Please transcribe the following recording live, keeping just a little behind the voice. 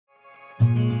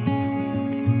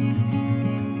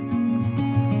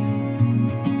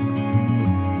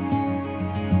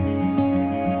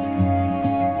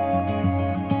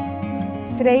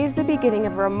Today is the beginning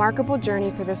of a remarkable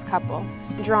journey for this couple.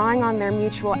 Drawing on their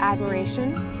mutual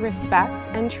admiration, respect,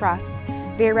 and trust,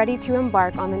 they are ready to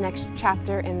embark on the next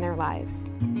chapter in their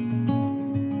lives.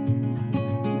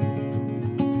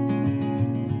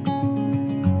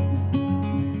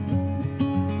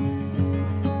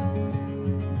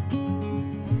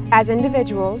 As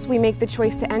individuals, we make the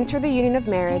choice to enter the union of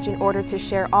marriage in order to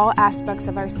share all aspects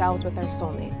of ourselves with our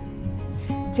soulmate.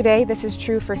 Today, this is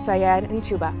true for Syed and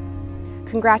Tuba.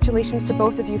 Congratulations to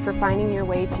both of you for finding your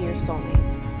way to your soulmate.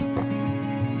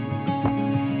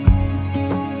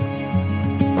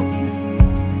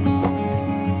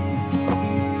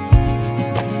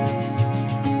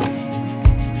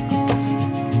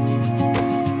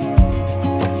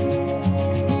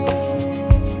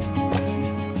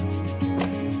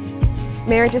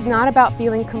 Marriage is not about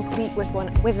feeling complete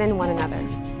within one another.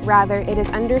 Rather, it is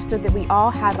understood that we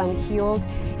all have unhealed,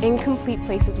 incomplete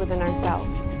places within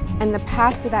ourselves. And the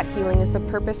path to that healing is the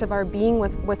purpose of our being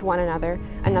with one another,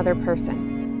 another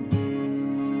person.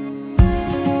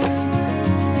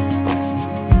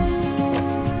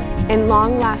 In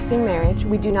long-lasting marriage,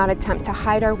 we do not attempt to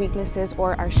hide our weaknesses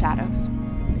or our shadows.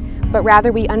 But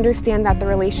rather, we understand that the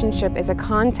relationship is a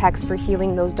context for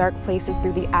healing those dark places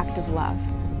through the act of love.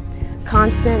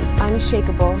 Constant,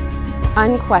 unshakable,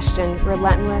 unquestioned,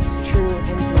 relentless, true,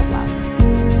 and deep love.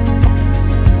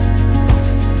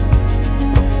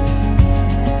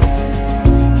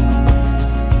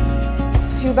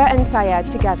 Tuba and Syed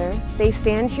together, they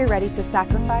stand here ready to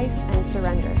sacrifice and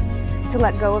surrender, to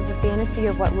let go of the fantasy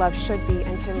of what love should be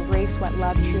and to embrace what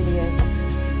love truly is.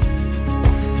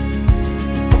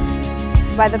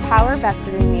 By the power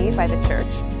vested in me by the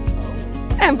church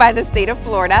and by the state of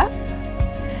Florida,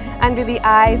 under the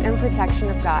eyes and protection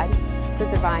of God, the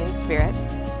Divine Spirit,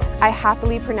 I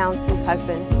happily pronounce you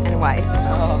husband and wife.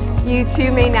 You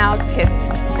two may now kiss.